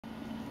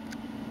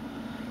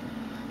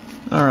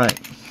Alright,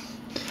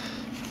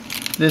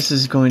 this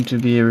is going to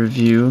be a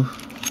review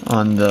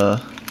on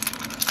the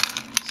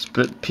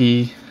Split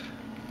Pea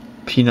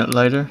Peanut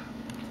Lighter.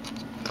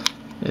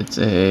 It's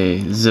a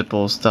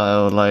Zippo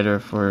style lighter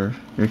for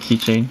your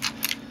keychain,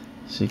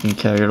 so you can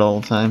carry it all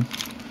the time.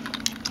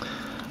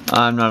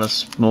 I'm not a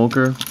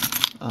smoker,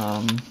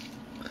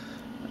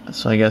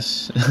 so I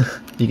guess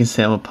you can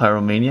say I'm a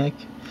pyromaniac,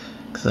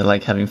 because I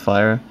like having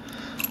fire.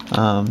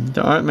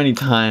 There aren't many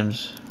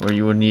times where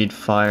you would need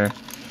fire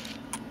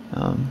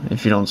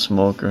if you don't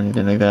smoke or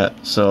anything like that.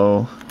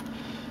 So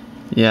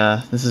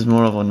yeah, this is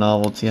more of a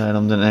novelty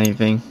item than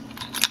anything.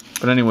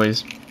 But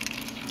anyways,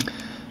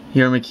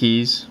 here are my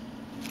keys,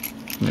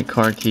 my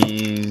car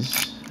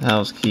keys,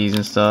 house keys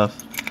and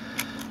stuff.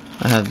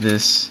 I have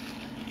this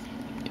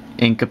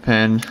Inca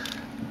pen,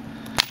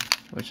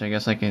 which I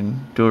guess I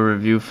can do a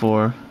review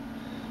for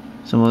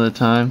some other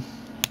time.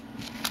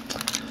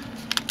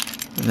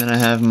 And then I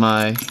have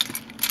my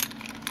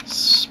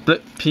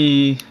Split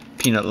Pea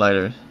Peanut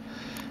Lighter.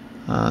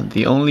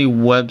 The only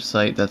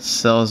website that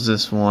sells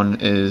this one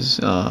is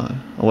a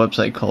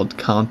website called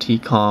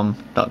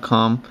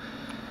countycom.com.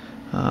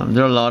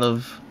 There are a lot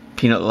of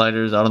peanut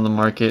lighters out on the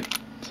market,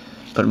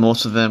 but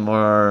most of them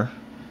are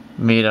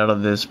made out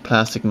of this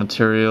plastic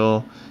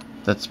material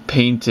that's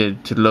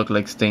painted to look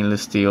like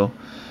stainless steel.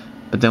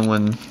 But then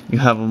when you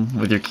have them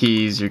with your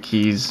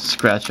keys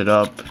scratch it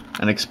up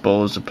and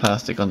expose the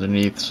plastic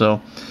underneath.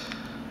 So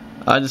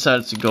I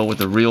decided to go with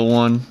the real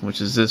one,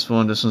 which is this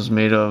one. This one's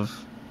made of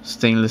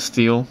stainless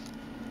steel.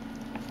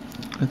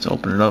 Let's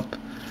open it up.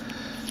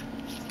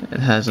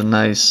 It has a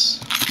nice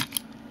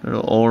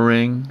little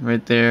O-ring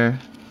right there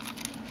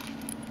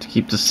to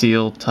keep the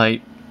seal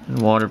tight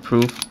and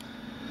waterproof.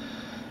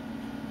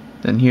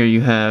 Then here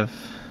you have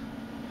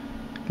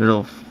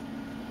the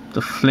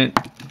flint.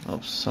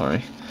 Oh,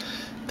 sorry.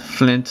 The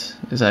flint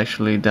is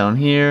actually down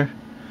here.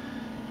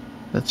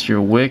 That's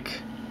your wick.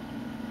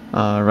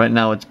 Right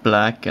now it's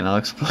black, and I'll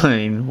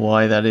explain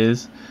why that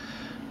is.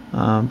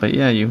 But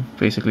yeah, you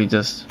basically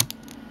just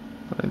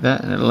put like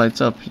that and it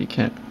lights up. You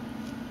can't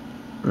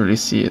really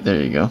see it.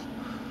 There you go.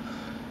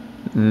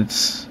 And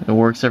it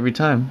works every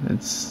time.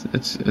 It's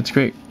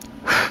great.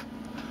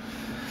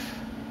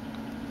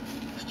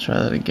 Let's try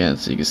that again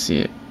so you can see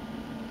it.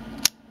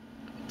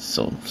 It's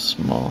so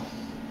small.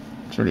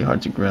 It's really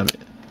hard to grab it.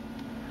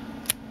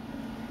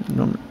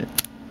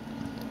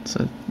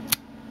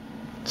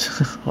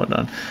 Hold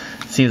on.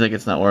 It seems like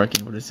it's not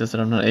working, but it's just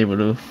that I'm not able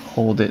to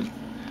hold it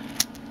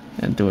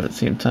and do it at the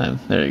same time.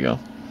 There you go.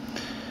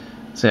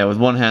 So yeah, with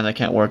one hand I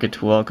can't work it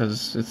too well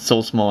because it's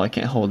so small I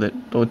can't hold it,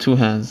 but with two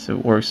hands it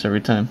works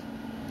every time.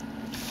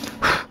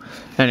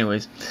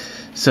 Anyways,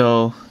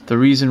 so the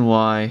reason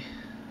why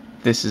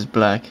this is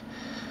black,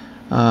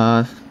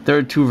 there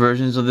are two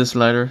versions of this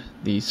lighter.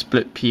 The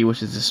Split Pea,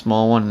 which is the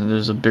small one, and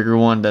there's a bigger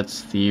one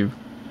that's the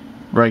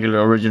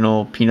regular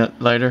original peanut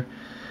lighter.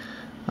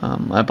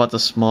 I bought the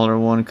smaller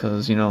one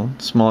because, you know,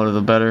 smaller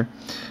the better,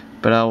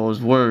 but I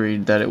was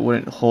worried that it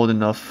wouldn't hold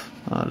enough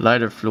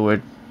lighter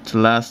fluid to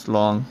last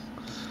long.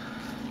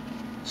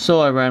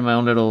 So I ran my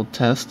own little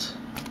test.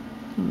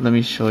 Let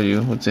me show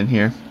you what's in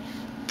here.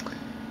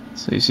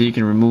 So you see, you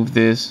can remove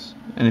this,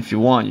 and if you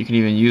want you can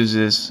even use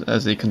this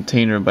as a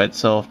container by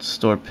itself to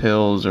store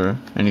pills or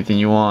anything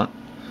you want,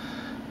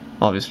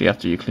 obviously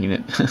after you clean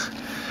it.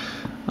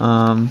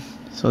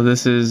 So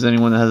this is,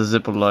 anyone that has a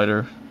Zippo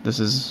lighter,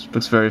 this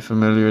looks very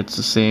familiar. It's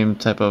the same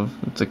type of,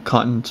 it's a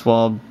cotton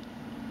swab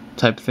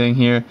type thing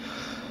here.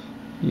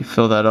 You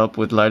fill that up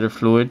with lighter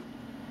fluid.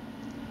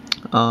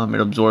 It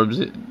absorbs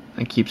it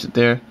and keeps it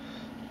there.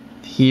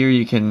 Here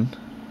you can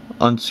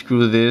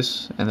unscrew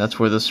this, and that's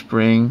where the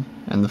spring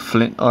and the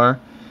flint are.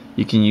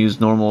 You can use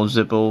normal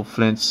Zippo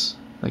flints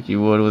like you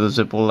would with a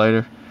Zippo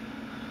lighter,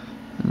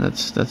 and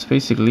that's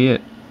basically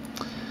it.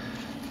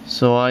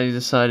 So I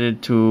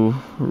decided to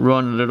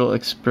run a little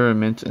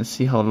experiment and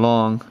see how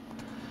long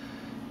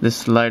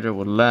this lighter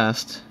would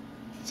last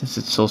since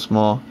it's so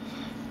small.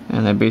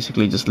 And I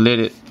basically just lit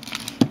it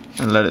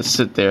and let it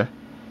sit there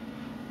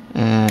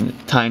and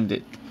timed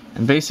it,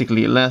 and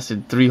basically it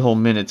lasted 3 whole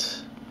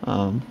minutes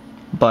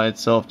by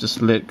itself,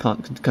 just lit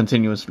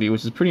continuously,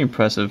 which is pretty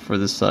impressive for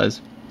this size.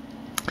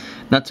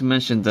 Not to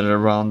mention that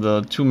around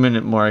the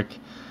 2-minute mark,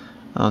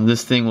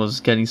 this thing was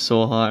getting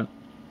so hot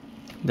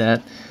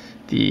that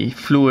the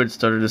fluid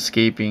started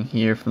escaping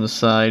here from the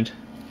side,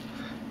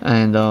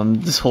 and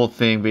this whole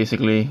thing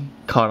basically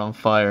caught on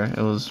fire.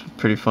 It was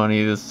pretty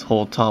funny. This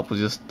whole top was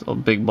just a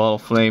big ball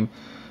of flame,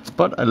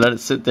 but I let it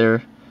sit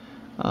there.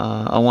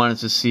 I wanted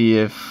to see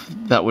if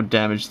that would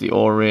damage the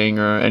O-ring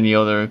or any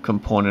other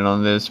component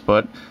on this,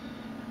 but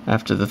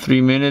after the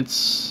 3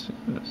 minutes,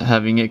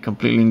 having it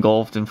completely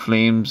engulfed in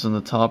flames on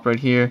the top right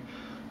here,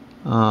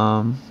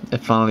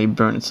 it finally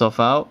burnt itself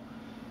out,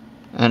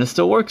 and it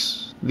still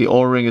works. The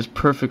O-ring is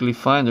perfectly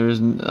fine. There is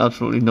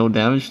absolutely no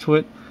damage to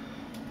it,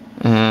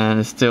 and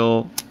it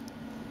still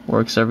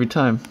works every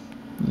time.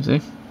 You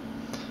see,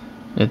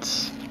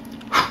 it's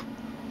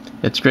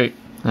great.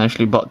 I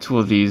actually bought 2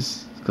 of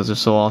these because they're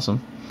so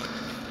awesome.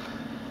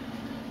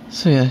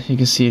 So yeah, you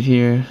can see it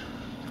here.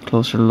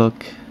 closer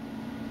look.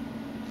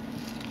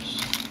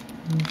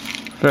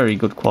 Very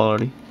good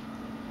quality.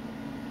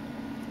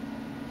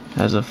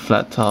 Has a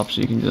flat top so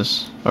you can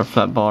just, or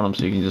flat bottom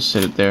so you can just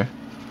sit it there.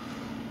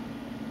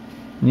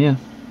 Yeah.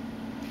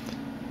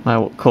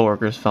 My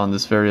coworkers found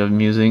this very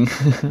amusing.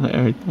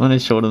 When I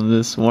showed them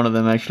this, one of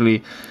them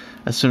actually,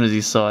 as soon as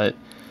he saw it,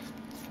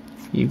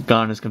 he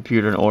got on his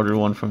computer and ordered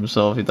one for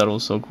himself. He thought it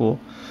was so cool.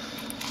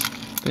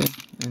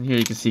 And here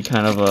you can see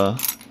kind of a,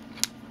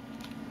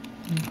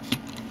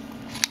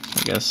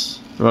 I guess,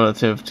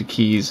 relative to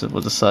keys,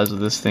 what the size of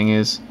this thing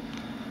is.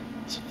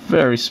 It's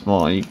very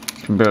small. You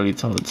can barely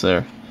tell it's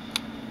there.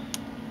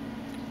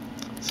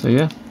 So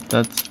yeah,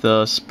 that's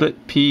the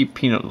Split Pea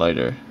Peanut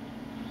Lighter.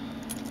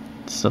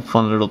 It's a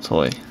fun little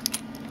toy.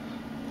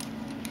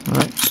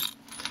 Alright.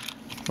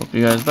 Hope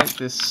you guys like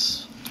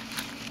this.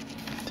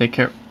 Take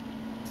care.